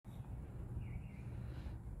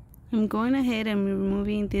I'm going ahead and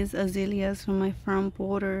removing these azaleas from my front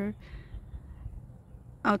border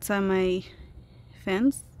outside my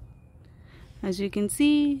fence. As you can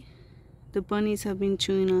see, the bunnies have been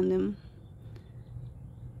chewing on them.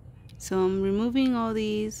 So I'm removing all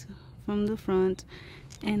these from the front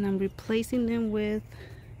and I'm replacing them with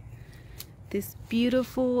this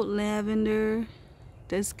beautiful lavender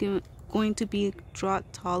that's going to be drought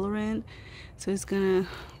tolerant, so it's gonna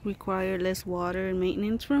require less water and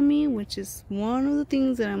maintenance from me, which is one of the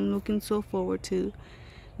things that I'm looking so forward to.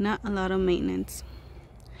 Not a lot of maintenance.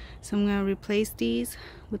 So I'm gonna replace these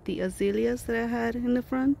with the azaleas that I had in the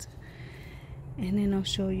front, and then I'll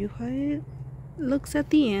show you how it looks at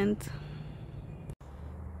the end.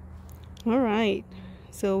 Alright,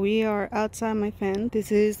 so we are outside my fence.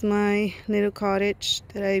 This is my little cottage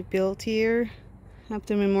that I built here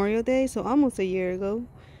after Memorial Day, so almost a year ago.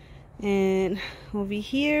 And over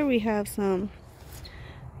here we have some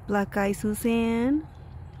black-eyed Suzanne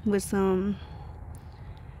with some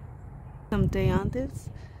dianthus,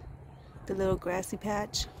 the little grassy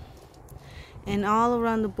patch. And all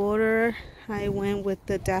around the border I went with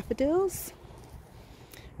the daffodils.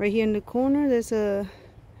 Right here in the corner there's a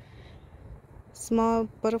small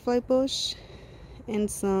butterfly bush and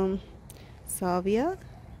some salvia.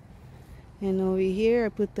 And over here I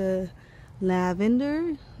put the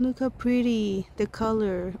lavender. Look how pretty the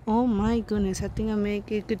color. Oh my goodness, I think I make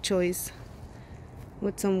a good choice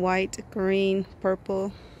with some white, green,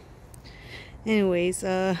 purple. Anyways,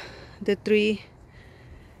 the 3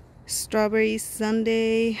 strawberry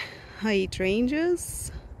Sunday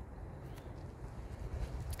hydrangeas.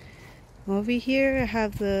 Over here I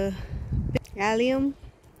have the allium,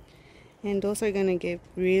 and those are gonna get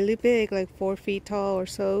really big, like 4 feet tall or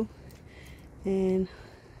so, and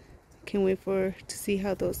can't wait to see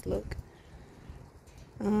how those look.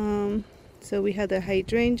 So we have the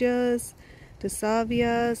hydrangeas, the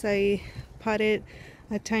salvias. I potted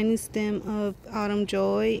a tiny stem of autumn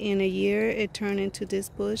joy. In a year it turned into this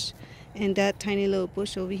bush and that tiny little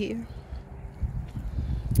bush over here.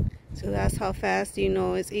 So that's how fast, you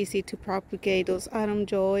know, it's easy to propagate those autumn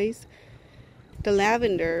joys. The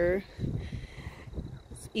lavender,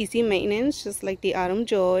 easy maintenance, just like the autumn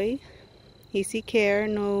joy. Easy care,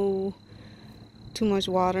 no too much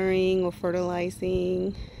watering or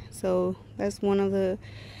fertilizing. So that's one of the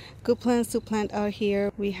good plants to plant out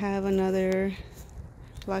here. We have another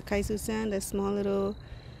black-eyed Suzanne, that small little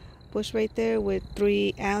bush right there with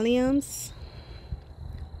 3 alliums.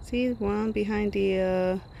 See, one behind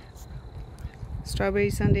the strawberry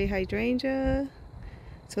Sunday hydrangea.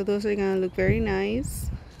 So those are gonna look very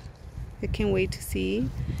nice. I can't wait to see.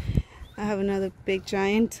 I have another big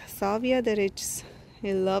giant salvia that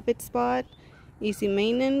I love its spot. Easy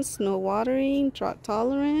maintenance, no watering, drought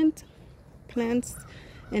tolerant plants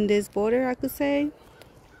in this border, I could say.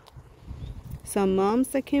 Some mums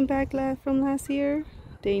that came back from last year,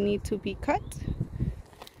 they need to be cut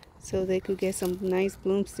so they could get some nice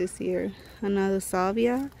blooms this year. Another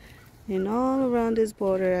salvia, and all around this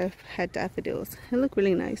border I've had daffodils. They look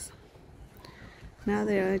really nice. Now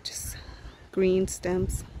they are just green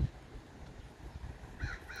stems.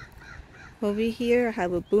 Over here I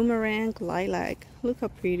have a boomerang lilac. Look how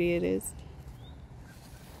pretty it is.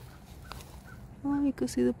 Oh, you can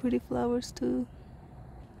see the pretty flowers too.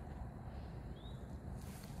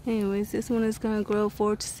 Anyways, this one is gonna grow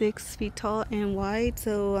 4 to 6 feet tall and wide,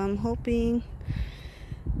 so I'm hoping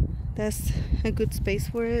that's a good space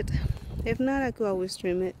for it. If not, I could always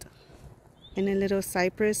trim it. And a little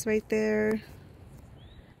cypress right there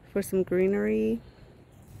for some greenery.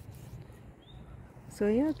 So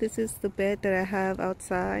yeah, this is the bed that I have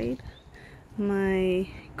outside my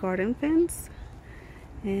garden fence.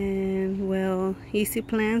 And well, easy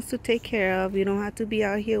plants to take care of. You don't have to be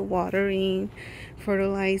out here watering,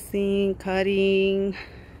 fertilizing, cutting.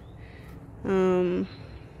 Right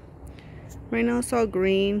now it's all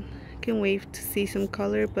green. Can't wait to see some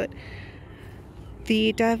color, but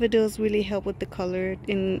the daffodils really help with the color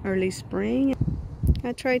in early spring.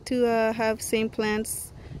 I try to have same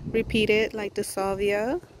plants repeated, like the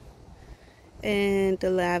salvia and the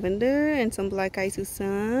lavender and some black-eyed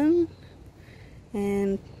Suzanne,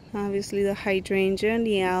 and obviously the hydrangea and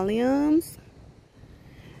the alliums.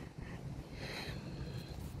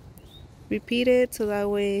 Repeat it so that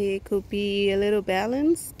way it could be a little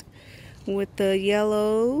balanced with the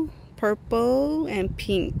yellow, purple, and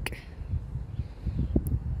pink.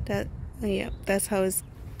 That's how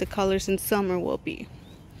the colors in summer will be.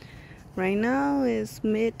 Right now is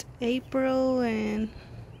mid-April and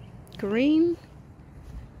green,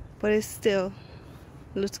 but it still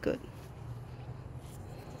looks good.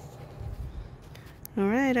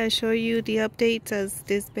 Alright, I show you the updates as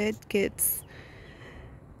this bed gets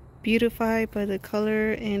beautified by the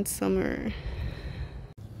color in summer.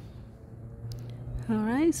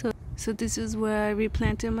 Alright, so this is where I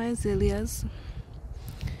replanted my azaleas.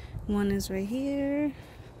 One is right here.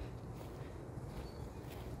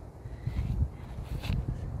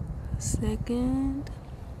 Second.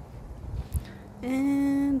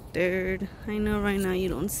 And third. I know right now you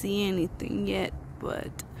don't see anything yet,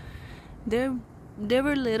 but they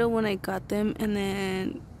were little when I got them, and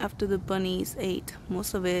then after the bunnies ate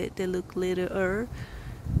most of it, they look littler.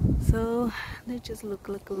 So they just look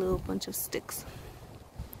like a little bunch of sticks.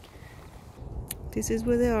 This is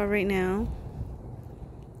where they are right now,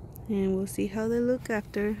 and we'll see how they look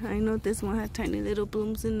after. I know this one had tiny little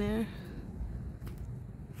blooms in there.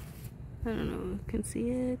 I don't know if you can see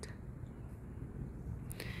it.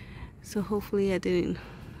 So hopefully I didn't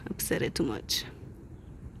upset it too much.